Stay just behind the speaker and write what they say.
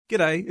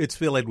G'day, it's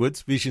Phil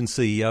Edwards, Vision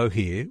CEO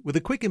here, with a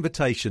quick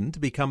invitation to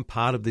become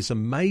part of this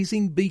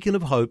amazing beacon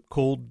of hope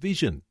called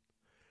Vision.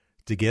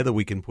 Together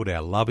we can put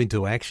our love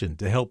into action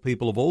to help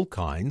people of all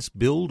kinds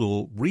build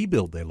or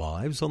rebuild their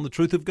lives on the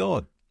truth of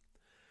God.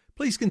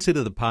 Please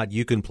consider the part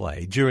you can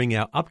play during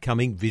our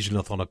upcoming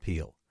Visionathon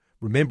appeal,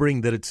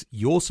 remembering that it's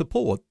your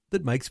support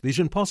that makes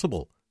Vision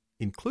possible,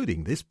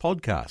 including this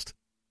podcast.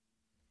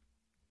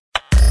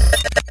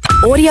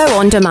 Audio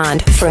on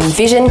demand from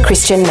Vision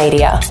Christian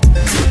Media.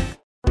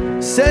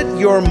 Set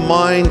your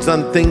minds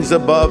on things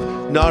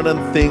above, not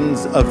on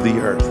things of the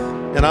earth.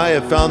 And I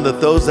have found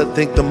that those that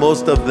think the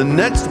most of the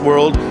next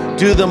world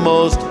do the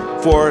most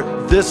for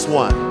this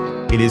one.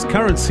 In his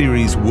current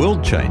series,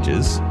 World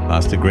Changers,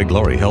 Pastor Greg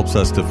Laurie helps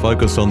us to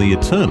focus on the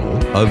eternal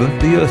over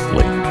the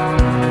earthly.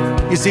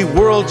 You see,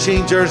 world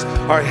changers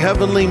are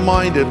heavenly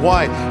minded.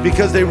 Why?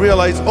 Because they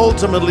realize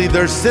ultimately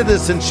their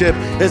citizenship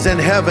is in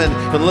heaven.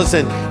 And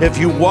listen, if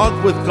you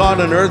walk with God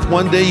on earth,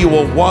 one day you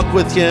will walk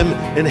with Him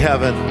in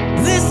heaven.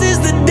 This is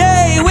the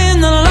day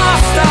when the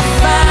lost are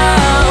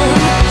found.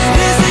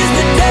 This is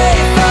the day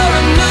for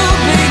a new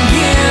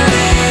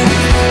beginning.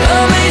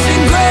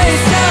 Amazing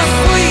grace, how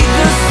sweet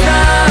the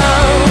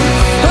sound.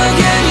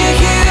 Again you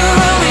hear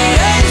all the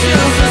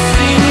angels are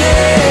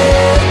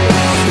singing.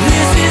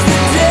 This is the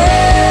day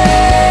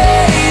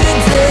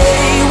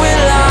when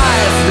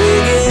life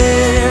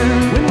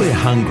begins. When we're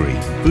hungry,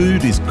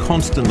 food is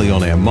constantly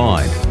on our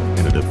mind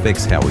and it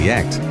affects how we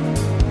act.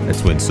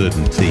 That's when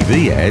certain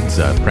TV ads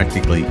are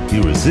practically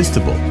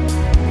irresistible.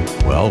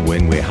 Well,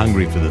 when we're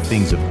hungry for the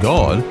things of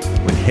God,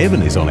 when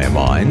heaven is on our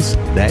minds,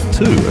 that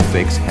too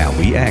affects how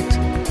we act.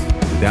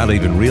 Without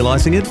even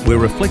realizing it, we're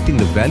reflecting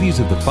the values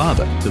of the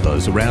Father to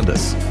those around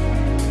us.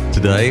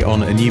 Today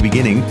on A New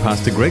Beginning,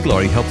 Pastor Greg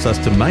Laurie helps us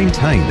to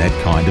maintain that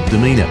kind of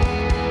demeanour.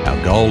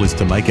 Our goal is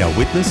to make our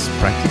witness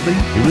practically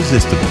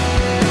irresistible.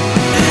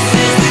 This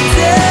is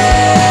the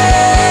day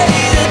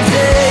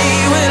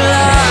when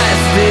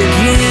life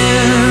begins.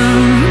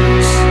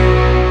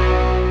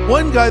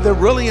 One guy that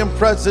really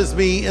impresses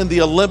me in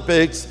the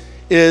Olympics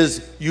is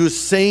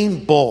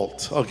Usain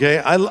Bolt, okay?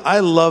 I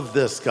love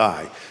this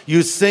guy.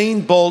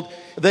 Usain Bolt,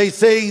 they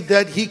say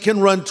that he can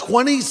run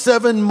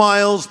 27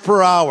 miles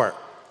per hour.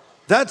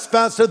 That's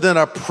faster than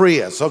a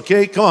Prius,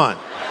 okay? Come on.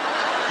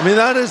 I mean,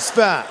 that is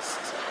fast.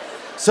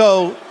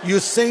 So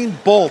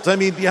Usain Bolt, I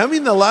mean,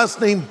 having the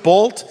last name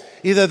Bolt,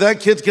 either that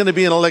kid's going to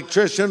be an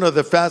electrician or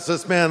the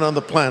fastest man on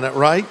the planet,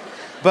 right?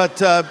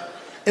 But,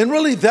 and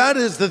really that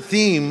is the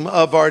theme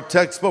of our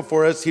text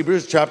before us,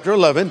 Hebrews chapter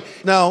 11.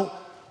 Now,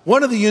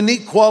 one of the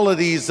unique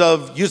qualities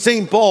of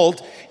Usain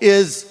Bolt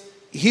is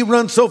he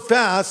runs so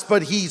fast,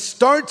 but he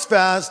starts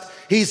fast,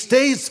 he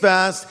stays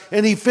fast,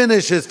 and he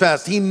finishes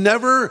fast. He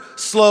never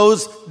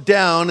slows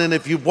down, and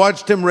if you've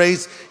watched him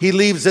race, he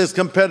leaves his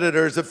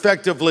competitors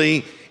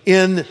effectively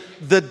in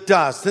the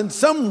dust. And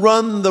some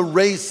run the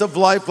race of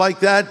life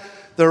like that.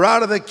 They're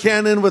out of the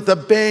cannon with a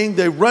bang.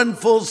 They run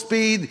full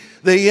speed.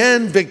 They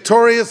end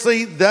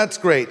victoriously. That's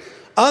great.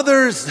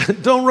 Others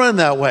don't run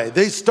that way.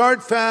 They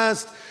start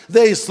fast.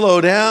 They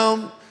slow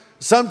down.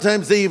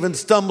 Sometimes they even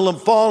stumble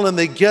and fall, and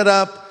they get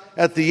up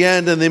at the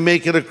end and they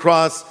make it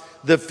across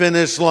the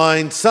finish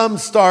line. Some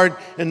start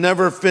and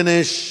never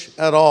finish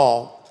at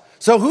all.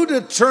 So who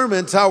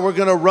determines how we're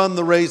going to run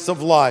the race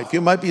of life? You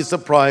might be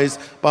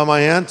surprised by my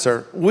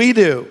answer. We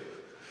do.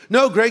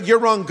 No, Greg, you're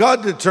wrong.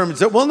 God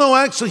determines it. Well, no,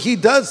 actually, He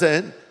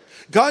doesn't.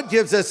 God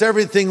gives us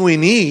everything we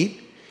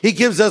need. He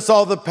gives us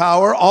all the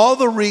power, all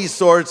the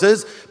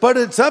resources, but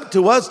it's up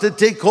to us to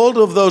take hold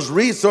of those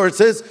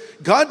resources.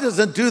 God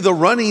doesn't do the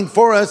running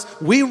for us.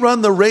 We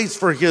run the race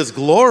for His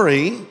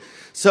glory.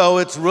 So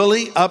it's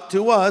really up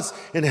to us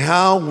in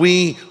how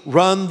we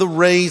run the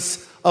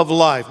race of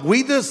life.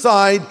 We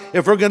decide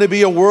if we're going to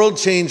be a world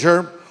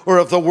changer or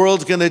if the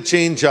world's going to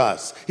change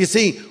us. You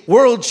see,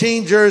 world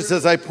changers,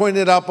 as I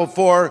pointed out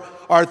before,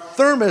 are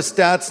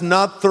thermostats,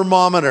 not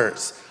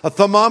thermometers. A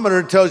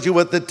thermometer tells you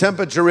what the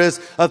temperature is.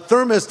 A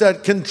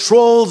thermostat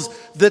controls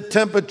the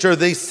temperature.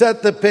 They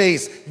set the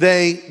pace.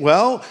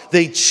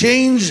 They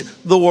change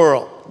the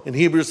world. And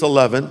Hebrews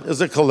 11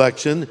 is a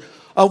collection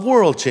of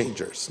world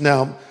changers.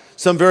 Now,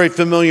 some very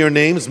familiar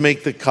names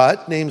make the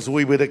cut, names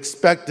we would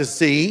expect to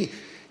see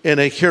in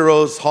a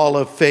heroes hall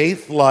of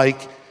faith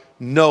like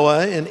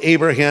Noah and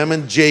Abraham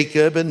and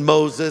Jacob and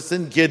Moses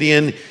and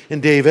Gideon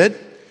and David.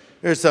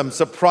 There's some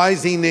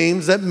surprising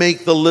names that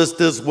make the list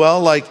as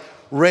well, like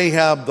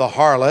Rahab the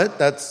harlot.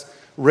 That's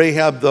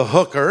Rahab the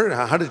hooker.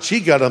 How did she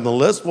get on the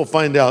list? We'll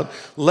find out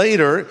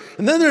later.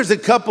 And then there's a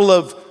couple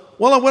of,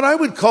 what I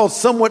would call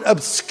somewhat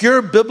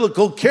obscure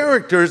biblical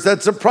characters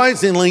that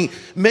surprisingly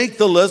make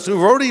the list. We've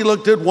already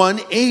looked at one,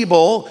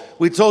 Abel.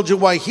 We told you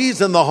why he's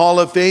in the Hall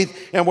of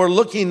Faith, and we're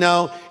looking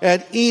now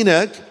at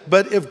Enoch.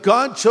 But if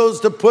God chose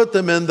to put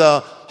them in the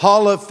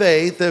Hall of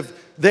Faith,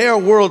 if they are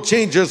world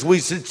changers, we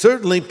should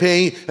certainly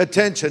pay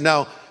attention.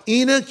 Now,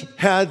 Enoch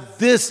had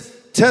this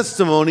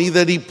testimony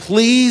that he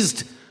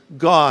pleased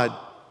God.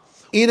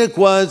 Enoch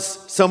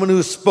was someone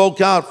who spoke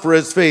out for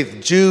his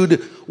faith.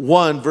 Jude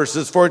 1,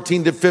 verses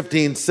 14 to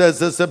 15 says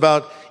this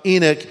about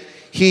Enoch.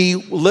 He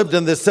lived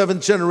in the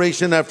 7th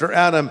generation after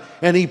Adam,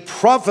 and he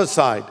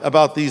prophesied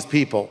about these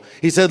people.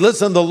 He said,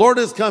 listen, the Lord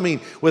is coming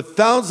with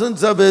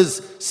thousands of his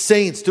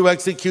saints to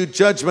execute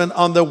judgment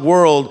on the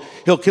world.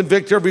 He'll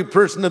convict every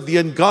person of the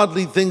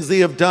ungodly things they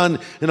have done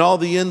and all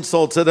the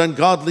insults that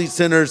ungodly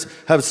sinners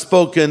have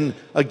spoken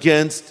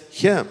against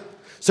him.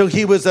 So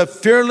he was a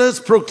fearless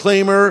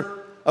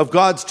proclaimer of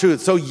God's truth.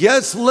 So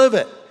yes, live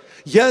it.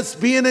 Yes,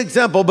 be an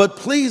example, but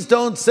please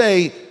don't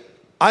say,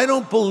 I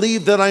don't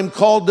believe that I'm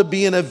called to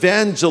be an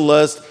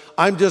evangelist.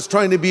 I'm just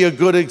trying to be a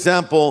good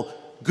example.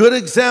 Good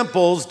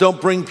examples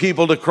don't bring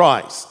people to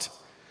Christ.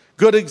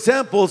 Good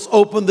examples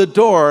open the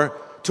door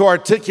to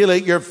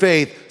articulate your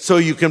faith so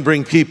you can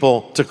bring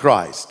people to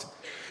Christ.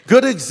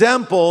 Good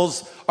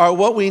examples are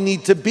what we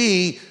need to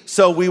be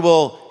so we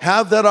will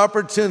have that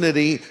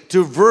opportunity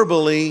to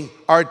verbally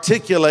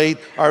articulate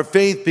our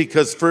faith,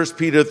 because 1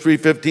 Peter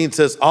 3:15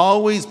 says,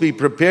 always be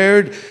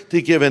prepared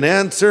to give an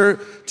answer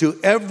to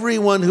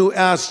everyone who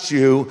asks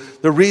you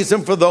the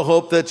reason for the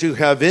hope that you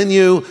have in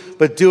you,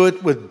 but do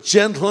it with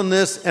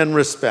gentleness and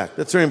respect.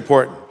 That's very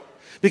important,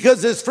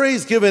 because this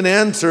phrase give an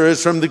answer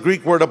is from the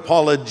Greek word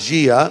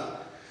apologia.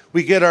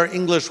 We get our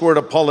English word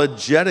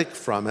apologetic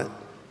from it.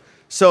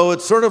 So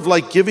it's sort of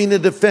like giving a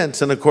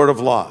defense in a court of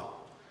law.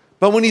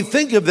 But when you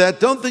think of that,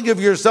 don't think of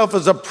yourself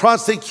as a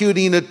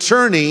prosecuting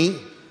attorney.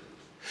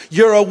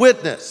 You're a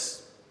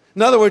witness.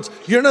 In other words,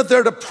 you're not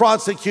there to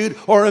prosecute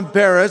or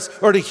embarrass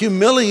or to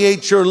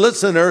humiliate your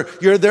listener.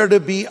 You're there to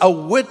be a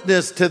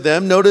witness to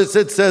them. Notice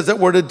it says that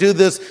we're to do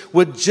this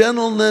with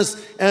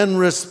gentleness and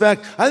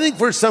respect. I think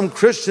for some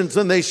Christians,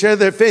 when they share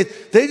their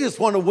faith, they just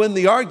want to win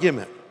the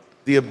argument.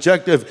 The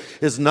objective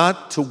is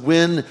not to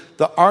win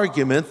the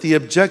argument. The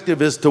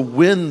objective is to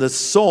win the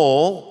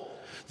soul.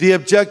 The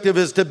objective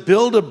is to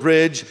build a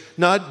bridge,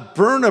 not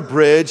burn a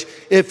bridge.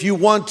 If you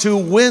want to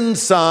win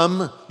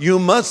some, you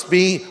must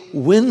be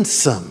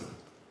winsome.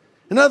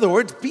 In other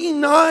words, be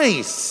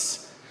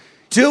nice.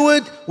 Do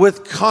it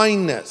with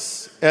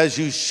kindness as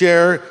you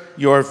share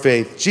your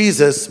faith.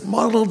 Jesus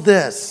modeled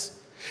this.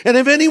 And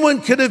if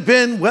anyone could have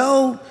been,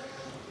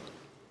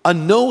 a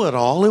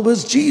know-it-all, it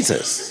was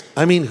Jesus.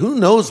 I mean, who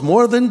knows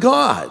more than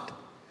God?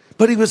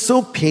 But he was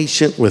so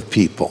patient with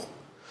people.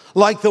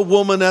 Like the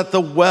woman at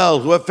the well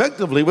who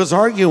effectively was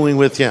arguing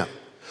with him.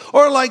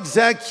 Or like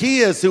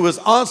Zacchaeus, who was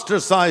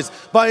ostracized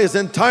by his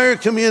entire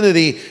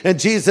community, and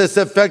Jesus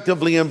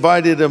effectively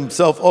invited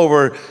himself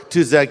over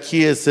to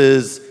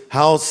Zacchaeus'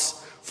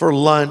 house for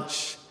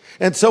lunch.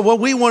 And so what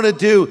we want to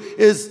do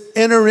is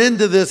enter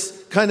into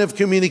this kind of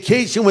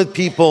communication with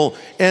people,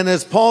 and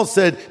as Paul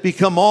said,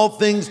 become all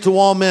things to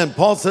all men.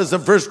 Paul says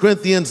in 1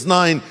 Corinthians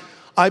 9,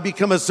 I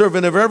become a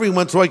servant of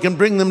everyone so I can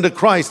bring them to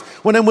Christ.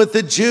 When I'm with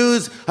the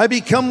Jews, I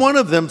become one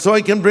of them so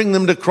I can bring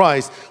them to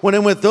Christ. When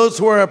I'm with those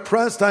who are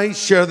oppressed, I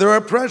share their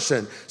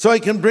oppression so I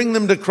can bring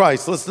them to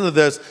Christ. Listen to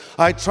this.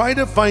 I try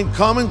to find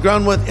common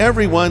ground with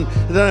everyone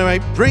that I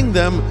might bring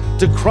them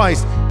to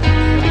Christ.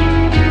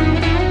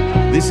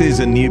 This is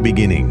A New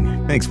Beginning.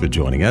 Thanks for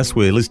joining us.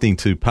 We're listening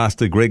to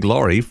Pastor Greg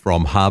Laurie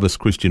from Harvest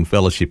Christian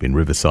Fellowship in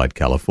Riverside,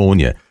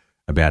 California,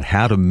 about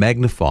how to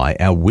magnify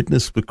our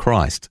witness for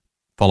Christ,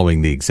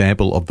 following the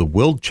example of the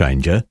world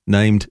changer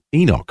named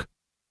Enoch.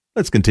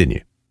 Let's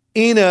continue.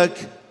 Enoch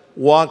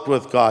walked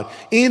with God.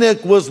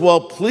 Enoch was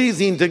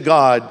well-pleasing to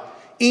God.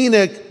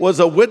 Enoch was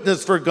a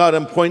witness for God.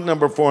 And point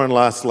number 4, and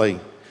lastly,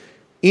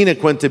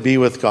 Enoch went to be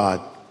with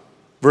God.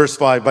 Verse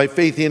 5, by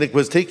faith Enoch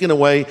was taken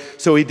away,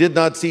 so he did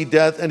not see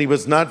death, and he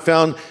was not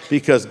found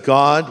because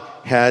God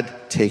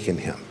had taken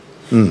him.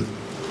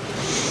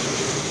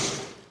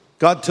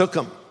 God took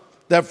him.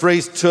 That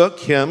phrase took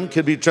him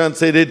could be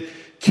translated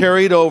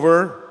carried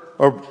over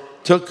or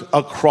took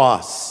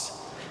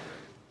across.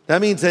 That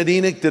means that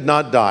Enoch did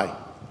not die.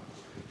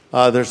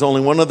 There's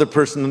only one other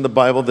person in the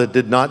Bible that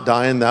did not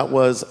die, and that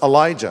was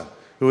Elijah,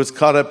 who was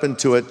caught up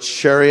into a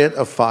chariot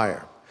of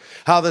fire.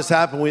 How this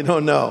happened, we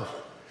don't know.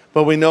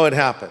 But we know it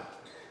happened.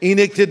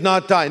 Enoch did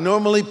not die.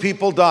 Normally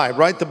people die,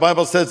 right? The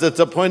Bible says it's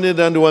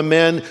appointed unto a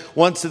man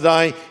once to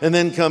die, and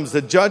then comes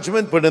the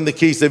judgment. But in the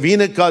case of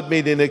Enoch, God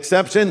made an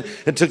exception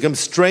and took him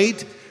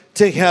straight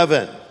to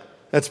heaven.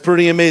 That's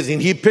pretty amazing.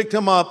 He picked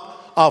him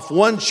up off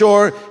one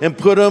shore and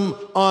put him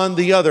on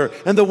the other.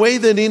 And the way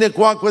that Enoch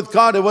walked with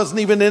God, it wasn't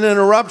even an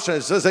interruption.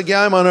 It's just like,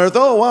 yeah, I'm on earth.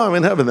 Oh, wow, I'm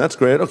in heaven. That's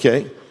great.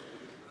 Okay.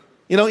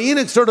 You know,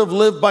 Enoch sort of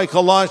lived by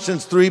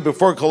Colossians 3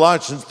 before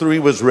Colossians 3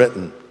 was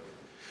written.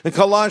 In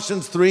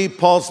Colossians 3,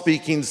 Paul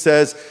speaking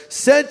says,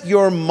 set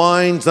your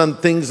minds on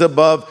things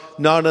above,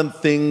 not on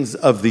things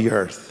of the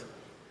earth.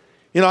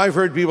 You know, I've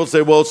heard people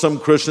say, well, some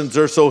Christians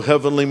are so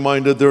heavenly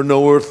minded, they're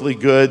no earthly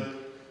good.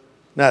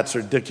 That's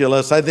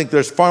ridiculous. I think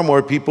there's far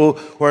more people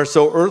who are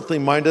so earthly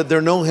minded,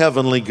 they're no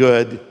heavenly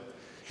good.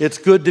 It's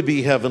good to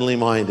be heavenly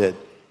minded.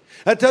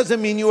 That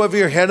doesn't mean you have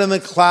your head in the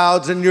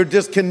clouds and you're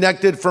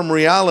disconnected from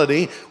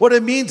reality. What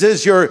it means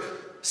is you're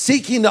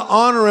seeking to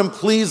honor and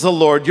please the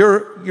Lord.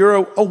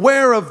 You're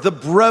aware of the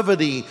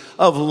brevity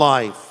of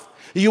life.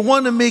 You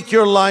want to make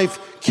your life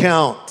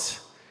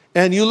count.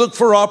 And you look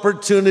for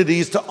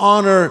opportunities to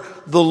honor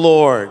the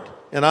Lord.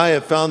 And I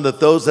have found that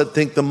those that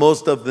think the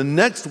most of the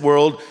next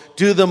world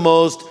do the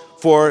most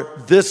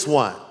for this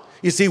one.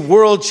 You see,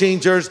 world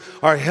changers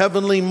are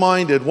heavenly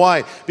minded.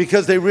 Why?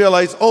 Because they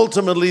realize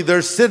ultimately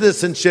their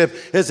citizenship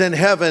is in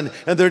heaven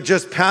and they're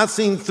just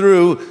passing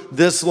through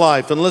this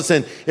life. And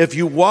listen, if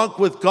you walk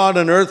with God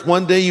on earth,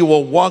 one day you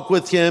will walk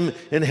with him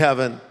in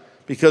heaven.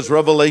 Because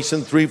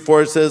Revelation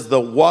 3:4 says,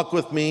 "They'll walk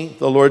with me,"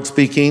 the Lord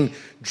speaking,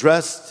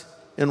 "dressed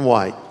in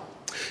white."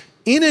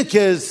 Enoch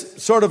is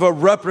sort of a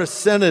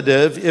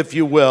representative, if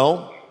you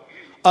will,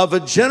 of a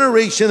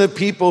generation of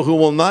people who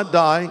will not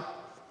die,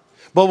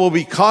 but will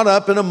be caught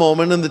up in a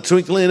moment in the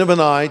twinkling of an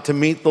eye to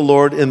meet the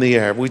Lord in the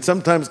air. We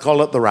sometimes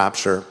call it the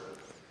rapture.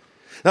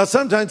 Now,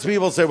 sometimes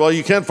people say, well,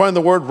 you can't find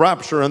the word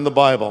rapture in the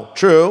Bible.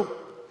 True,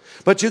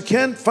 but you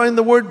can't find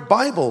the word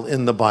Bible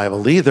in the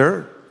Bible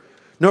either,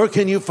 nor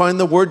can you find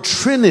the word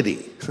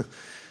Trinity.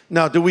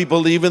 Now, do we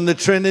believe in the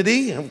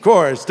Trinity? Of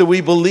course. Do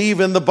we believe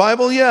in the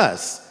Bible?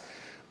 Yes.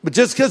 But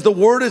just because the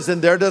word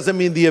isn't there doesn't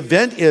mean the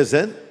event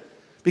isn't.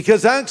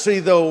 Because actually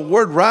the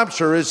word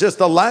rapture is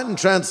just a Latin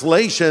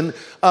translation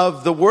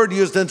of the word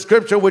used in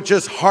Scripture, which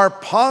is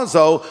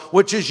harpazo,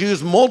 which is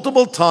used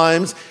multiple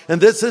times. And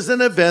this is an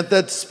event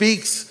that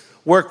speaks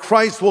where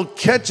Christ will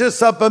catch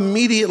us up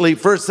immediately.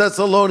 1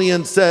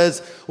 Thessalonians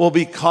says we'll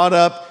be caught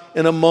up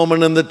in a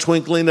moment in the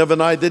twinkling of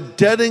an eye. The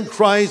dead in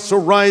Christ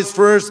shall rise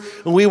first,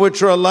 and we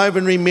which are alive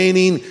and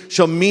remaining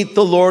shall meet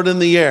the Lord in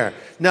the air.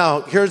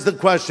 Now, here's the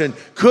question.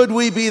 Could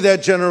we be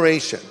that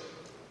generation?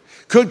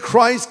 Could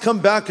Christ come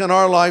back in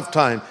our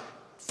lifetime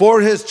for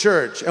his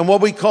church and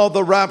what we call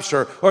the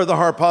rapture or the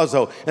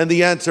harpazo? And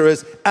the answer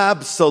is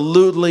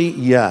absolutely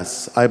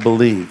yes. I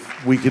believe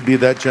we could be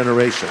that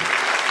generation.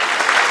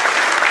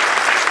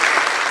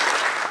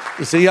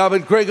 You say, yeah,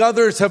 but Greg,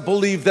 others have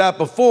believed that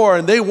before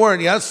and they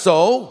weren't. Yes,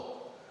 so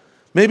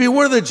maybe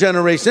we're the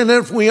generation.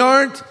 And if we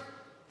aren't,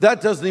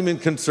 that doesn't even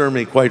concern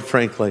me, quite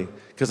frankly,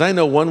 because I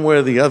know one way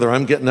or the other,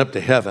 I'm getting up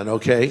to heaven,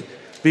 okay?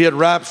 Be it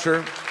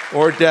rapture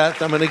or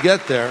death, I'm going to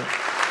get there.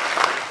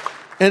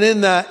 And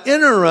in the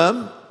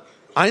interim,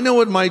 I know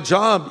what my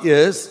job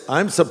is.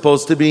 I'm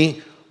supposed to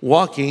be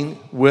walking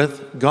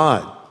with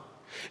God.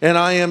 And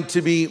I am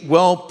to be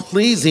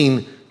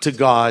well-pleasing to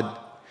God.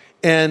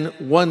 And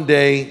one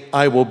day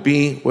I will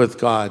be with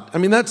God. I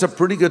mean, that's a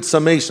pretty good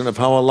summation of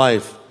how a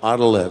life ought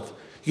to live.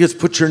 You just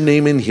put your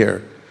name in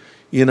here.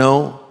 You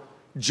know,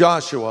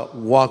 Joshua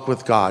walked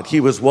with God.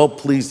 He was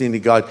well-pleasing to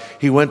God.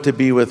 He went to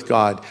be with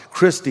God.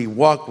 Christy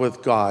walked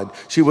with God.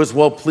 She was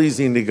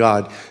well-pleasing to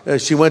God.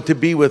 She went to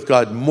be with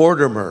God.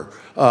 Mortimer,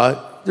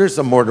 there's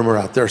a Mortimer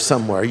out there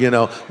somewhere, you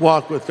know,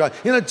 walk with God.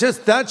 You know,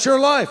 just that's your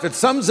life. It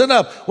sums it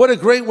up. What a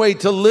great way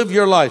to live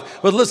your life.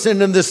 But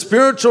listen, in the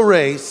spiritual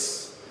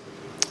race,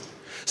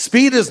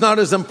 speed is not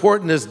as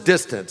important as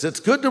distance. It's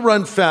good to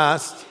run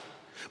fast,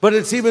 but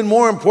it's even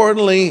more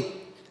importantly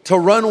to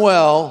run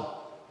well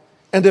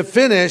and to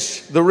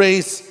finish the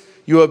race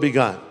you have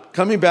begun.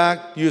 Coming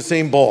back,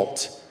 Usain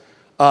Bolt.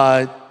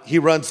 He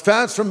runs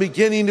fast from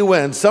beginning to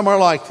end. Some are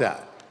like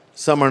that.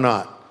 Some are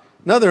not.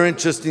 Another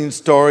interesting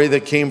story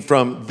that came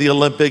from the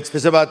Olympics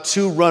is about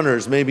two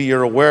runners. Maybe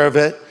you're aware of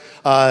it.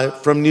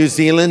 From New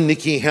Zealand,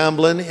 Nikki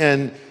Hamblin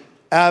and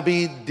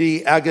Abby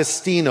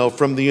D'Agostino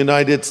from the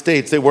United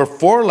States. They were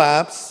 4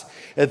 laps.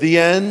 At the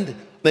end,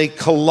 they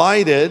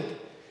collided.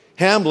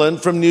 Hamblin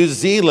from New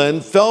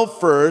Zealand fell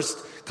first,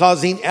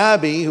 causing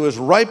Abby, who was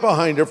right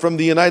behind her from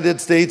the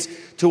United States,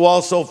 to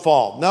also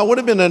fall. Now, it would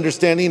have been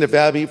understanding if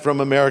Abby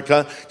from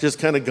America just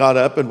kind of got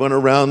up and went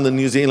around the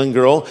New Zealand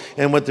girl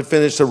and went to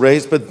finish the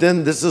race. But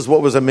then this is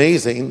what was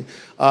amazing.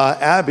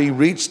 Abby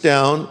reached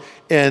down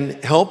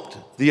and helped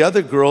the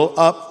other girl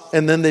up,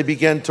 and then they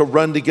began to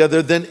run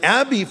together. Then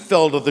Abby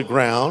fell to the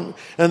ground,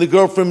 and the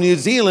girl from New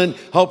Zealand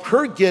helped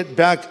her get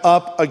back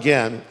up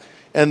again,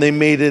 and they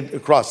made it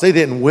across. They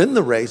didn't win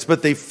the race,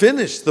 but they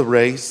finished the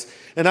race.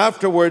 And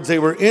afterwards, they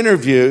were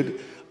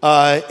interviewed,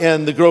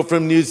 and the girl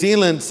from New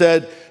Zealand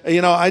said,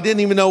 you know, I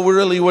didn't even know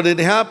really what had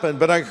happened,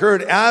 but I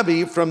heard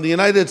Abby from the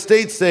United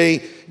States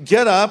say,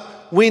 get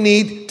up, we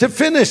need to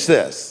finish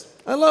this.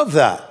 I love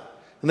that.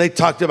 And they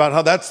talked about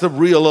how that's the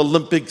real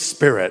Olympic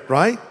spirit,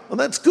 right? Well,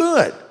 that's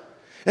good.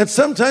 And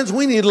sometimes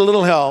we need a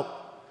little help,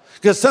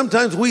 because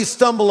sometimes we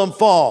stumble and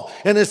fall.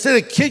 And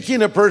instead of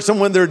kicking a person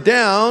when they're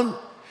down,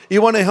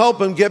 you want to help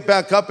them get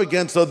back up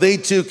again so they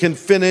too can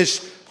finish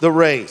the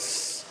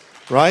race.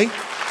 Right?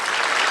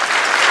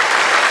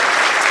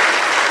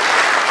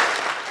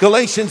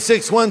 Galatians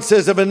 6:1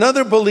 says, if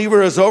another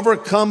believer is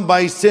overcome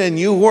by sin,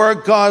 you who are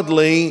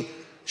godly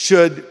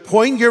should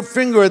point your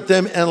finger at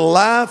them and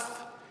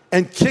laugh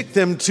and kick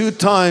them 2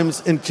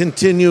 times and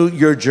continue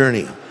your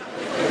journey.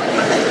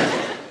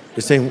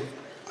 You're saying,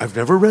 I've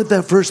never read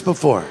that verse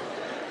before.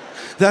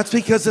 That's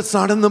because it's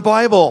not in the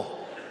Bible.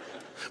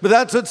 But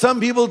that's what some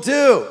people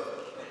do.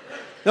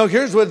 Now,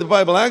 here's what the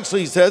Bible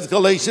actually says,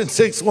 Galatians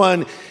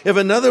 6:1. If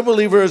another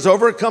believer is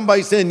overcome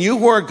by sin, you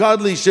who are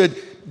godly should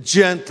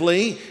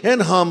gently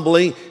and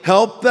humbly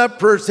help that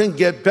person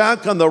get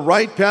back on the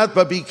right path,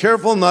 but be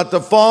careful not to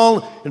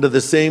fall into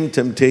the same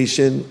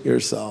temptation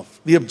yourself.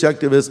 The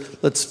objective is,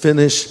 let's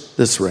finish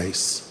this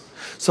race.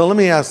 So let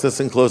me ask this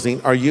in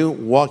closing. Are you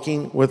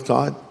walking with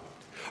God?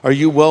 Are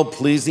you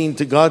well-pleasing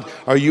to God?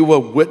 Are you a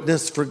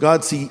witness for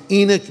God? See,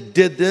 Enoch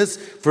did this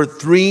for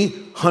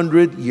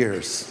 300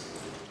 years.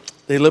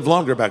 They lived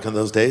longer back in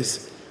those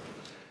days.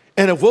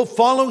 And if we'll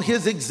follow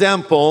his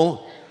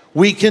example,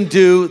 we can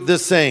do the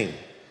same.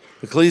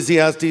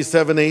 Ecclesiastes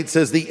 7:8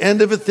 says, the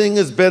end of a thing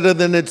is better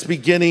than its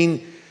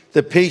beginning.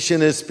 The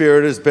patient in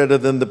spirit is better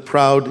than the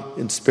proud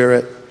in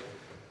spirit.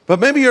 But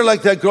maybe you're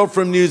like that girl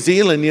from New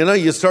Zealand. You know,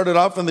 you started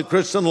off in the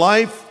Christian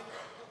life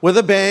with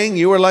a bang.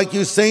 You were like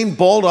Usain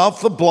Bolt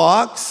off the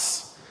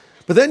blocks.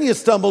 But then you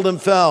stumbled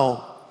and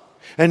fell.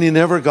 And you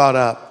never got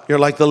up. You're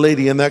like the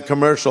lady in that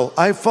commercial.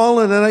 I've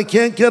fallen and I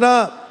can't get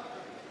up.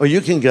 Or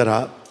you can get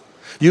up.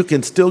 You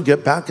can still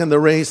get back in the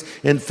race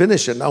and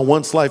finish it. Now,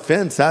 once life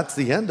ends, that's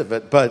the end of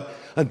it. But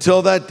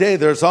until that day,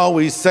 there's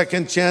always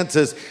second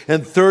chances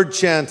and third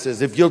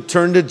chances. If you'll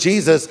turn to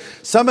Jesus,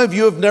 some of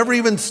you have never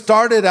even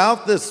started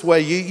out this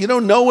way. You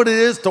don't know what it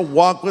is to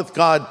walk with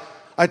God.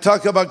 I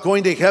talk about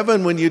going to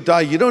heaven when you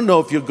die. You don't know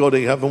if you'll go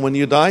to heaven when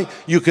you die.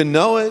 You can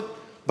know it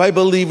by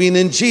believing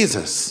in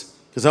Jesus.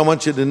 Because I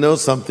want you to know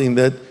something,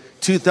 that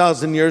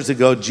 2,000 years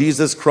ago,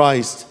 Jesus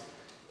Christ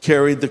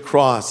carried the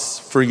cross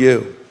for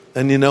you.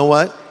 And you know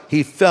what?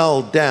 He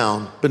fell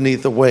down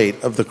beneath the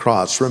weight of the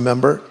cross,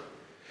 remember?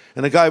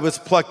 And a guy was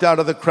plucked out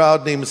of the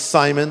crowd named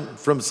Simon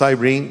from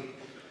Cyrene,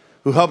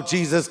 who helped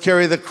Jesus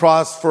carry the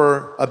cross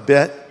for a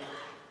bit.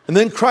 And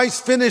then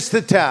Christ finished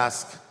the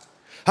task.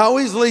 How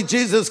easily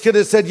Jesus could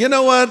have said, you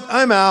know what?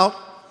 I'm out.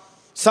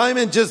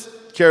 Simon, just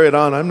carry it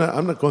on.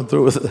 I'm not going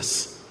through with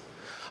this.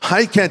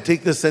 I can't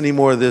take this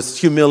anymore, this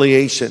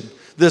humiliation,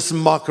 this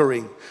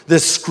mockery,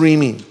 this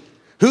screaming.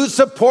 Who's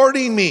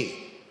supporting me?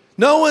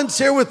 No one's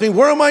here with me.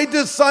 Where are my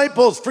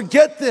disciples?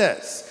 Forget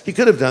this. He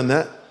could have done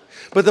that.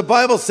 But the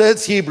Bible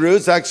says,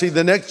 Hebrews, actually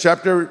the next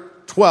chapter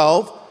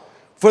 12,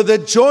 for the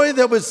joy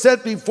that was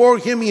set before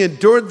him, he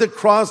endured the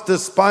cross,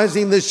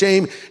 despising the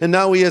shame, and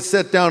now he is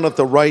set down at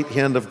the right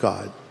hand of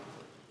God.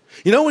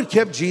 You know what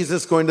kept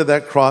Jesus going to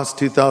that cross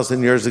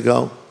 2,000 years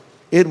ago?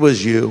 It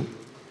was you,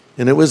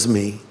 and it was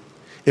me.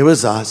 It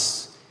was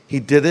us. He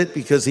did it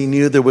because he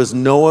knew there was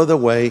no other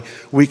way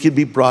we could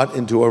be brought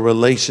into a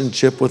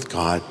relationship with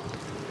God.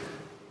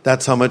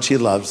 That's how much he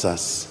loves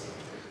us.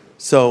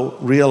 So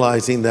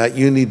realizing that,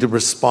 you need to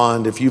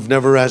respond. If you've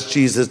never asked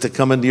Jesus to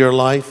come into your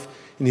life,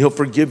 and he'll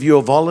forgive you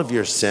of all of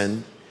your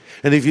sin.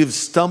 And if you've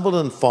stumbled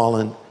and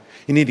fallen,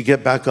 you need to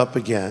get back up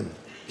again.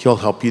 He'll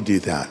help you do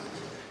that.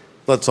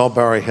 Let's all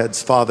bow our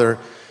heads. Father,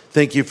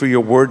 thank you for your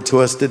word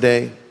to us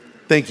today.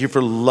 Thank you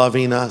for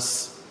loving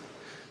us.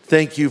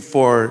 Thank you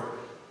for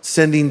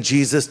sending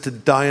Jesus to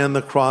die on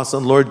the cross.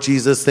 And Lord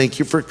Jesus, thank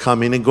you for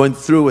coming and going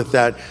through with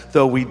that,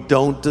 though we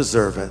don't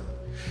deserve it.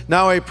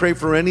 Now I pray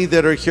for any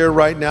that are here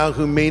right now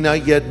who may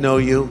not yet know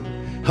you.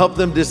 Help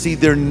them to see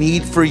their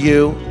need for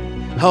you.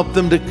 Help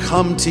them to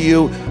come to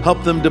you.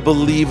 Help them to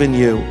believe in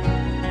you.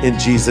 In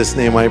Jesus'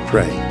 name I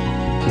pray.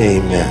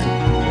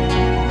 Amen.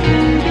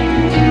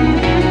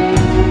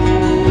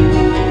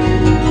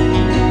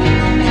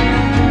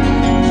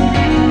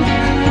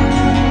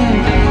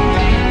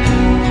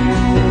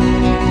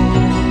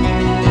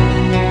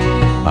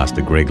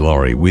 Pastor Greg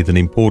Laurie with an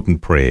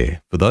important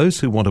prayer for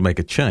those who want to make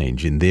a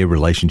change in their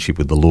relationship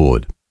with the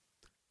Lord.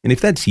 And if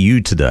that's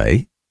you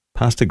today,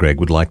 Pastor Greg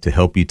would like to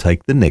help you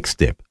take the next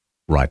step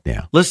right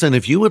now. Listen,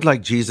 if you would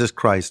like Jesus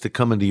Christ to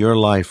come into your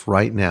life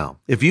right now,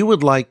 if you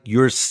would like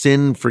your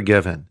sin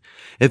forgiven,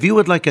 if you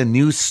would like a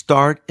new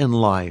start in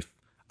life,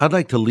 I'd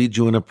like to lead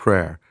you in a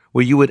prayer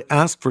where you would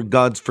ask for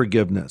God's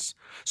forgiveness.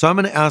 So I'm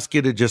going to ask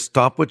you to just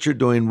stop what you're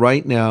doing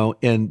right now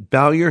and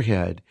bow your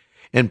head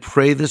and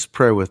pray this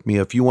prayer with me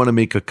if you want to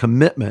make a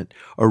commitment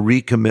or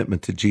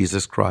recommitment to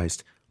Jesus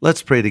Christ.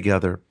 Let's pray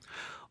together.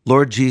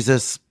 Lord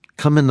Jesus,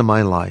 come into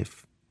my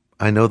life.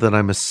 I know that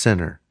I'm a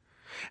sinner,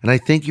 and I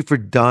thank you for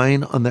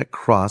dying on that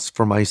cross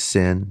for my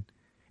sin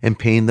and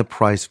paying the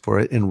price for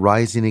it and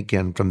rising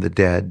again from the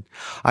dead.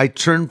 I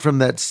turn from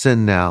that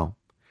sin now,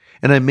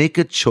 and I make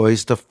a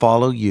choice to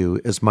follow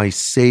you as my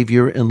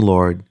Savior and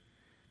Lord.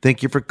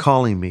 Thank you for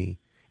calling me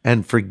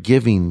and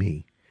forgiving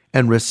me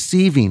and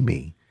receiving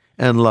me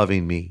and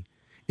loving me.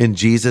 In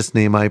Jesus'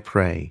 name I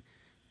pray.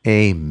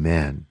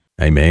 Amen.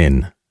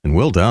 Amen. And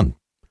well done.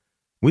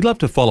 We'd love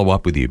to follow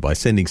up with you by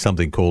sending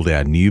something called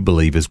our New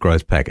Believers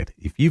Growth Packet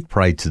if you've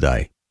prayed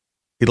today.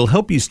 It'll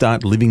help you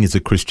start living as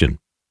a Christian.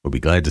 We'll be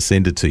glad to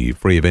send it to you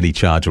free of any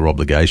charge or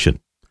obligation.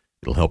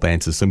 It'll help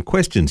answer some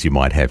questions you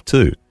might have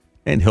too,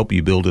 and help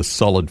you build a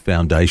solid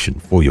foundation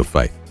for your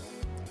faith.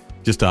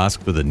 Just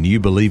ask for the New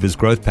Believers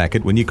Growth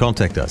Packet when you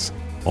contact us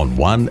on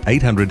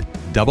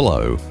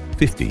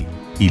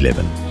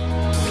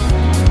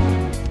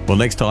 1-800-00-5011. Well,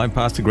 next time,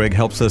 Pastor Greg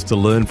helps us to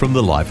learn from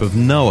the life of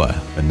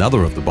Noah,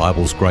 another of the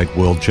Bible's great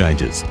world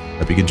changers.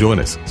 Hope you can join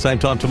us same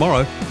time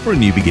tomorrow for a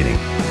new beginning.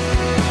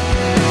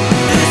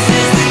 This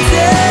is the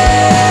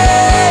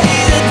day.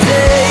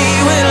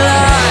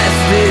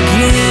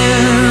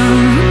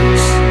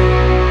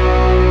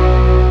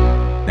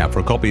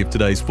 copy of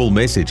today's full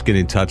message, get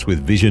in touch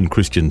with Vision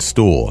Christian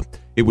Store.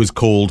 It was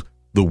called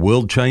The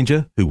World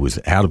Changer Who Was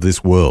Out of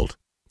This World.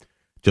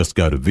 Just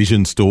go to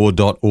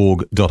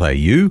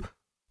visionstore.org.au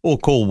or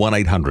call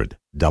 1-800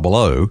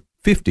 00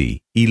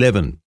 50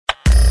 11.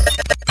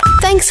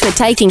 Thanks for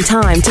taking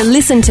time to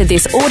listen to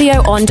this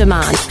audio on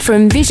demand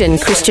from Vision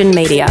Christian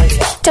Media.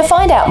 To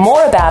find out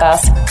more about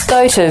us,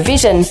 go to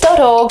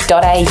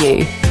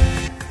vision.org.au.